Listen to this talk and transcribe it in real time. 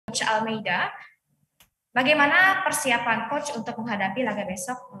Coach Almeida. Bagaimana persiapan Coach untuk menghadapi laga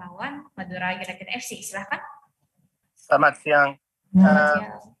besok melawan Madura United FC? Silahkan. Selamat siang. Selamat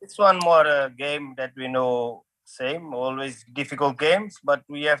siang. It's one more game that we know same, always difficult games, but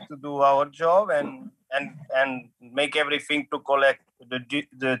we have to do our job and make everything to collect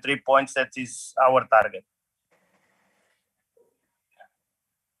the 3 points that is our target.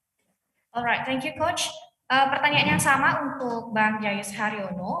 Alright, thank you Coach. Pertanyaan yang sama untuk Bang Jayus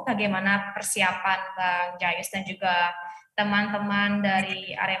Haryono, bagaimana persiapan Bang Jayus dan juga teman-teman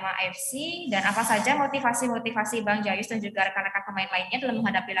dari Arema FC dan apa saja motivasi-motivasi Bang Jayus dan juga rekan-rekan pemain lainnya dalam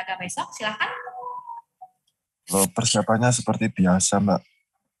menghadapi laga besok? Silakan. Persiapannya seperti biasa, Mbak.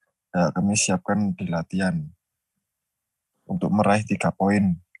 Ya, kami siapkan di latihan untuk meraih 3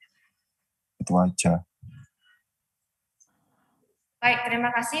 poin. Itu aja. Baik, terima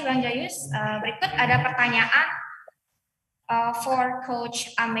kasih Bang Jayus. Berikut ada pertanyaan for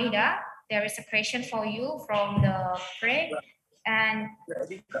Coach Almeida. There is a question for you from the Bri, and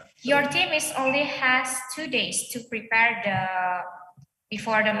your team only has 2 days to prepare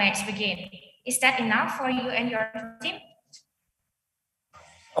before the match begin. Is that enough for you and your team?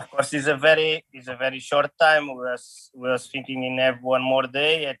 Of course, it's a very short time. We was thinking in have one more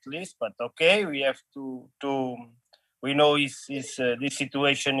day at least, but okay, we have to. We know this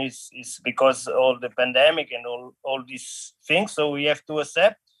situation is because all the pandemic and all these things, so we have to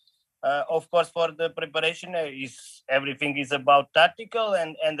accept. Of course, for the preparation, everything is about tactical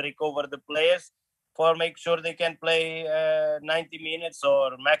and recover the players for make sure they can play 90 minutes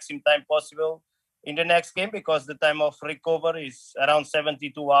or maximum time possible in the next game, because the time of recovery is around 72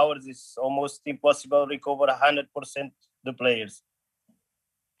 hours. It's almost impossible to recover 100% the players.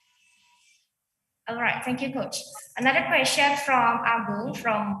 All right, thank you, Coach. Another question from Abu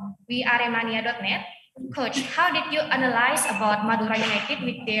from Wearemania.net. Coach, how did you analyze about Madura United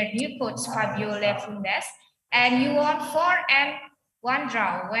with their new coach Fabio Lefundes, and you won 4-1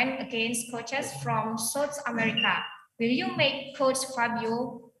 draw when against coaches from South America? Will you make Coach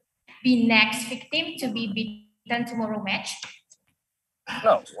Fabio be next victim to be beaten tomorrow match?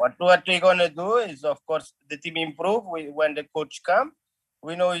 No, what we're gonna do is, of course, the team improve when the coach come.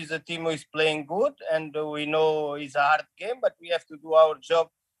 We know it's a team who is playing good, and we know it's a hard game, but we have to do our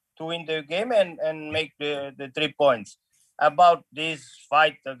job to win the game and make the 3 points. About this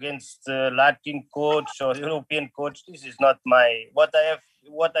fight against Latin coach or European coach, this is not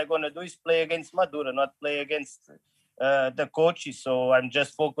what I'm gonna do is play against Madura, not play against the coaches. So I'm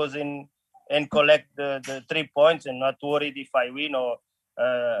just focusing and collect the 3 points and not worried if I win or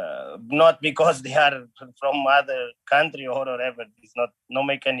not because they are from other country or whatever. It's not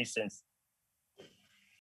make any sense.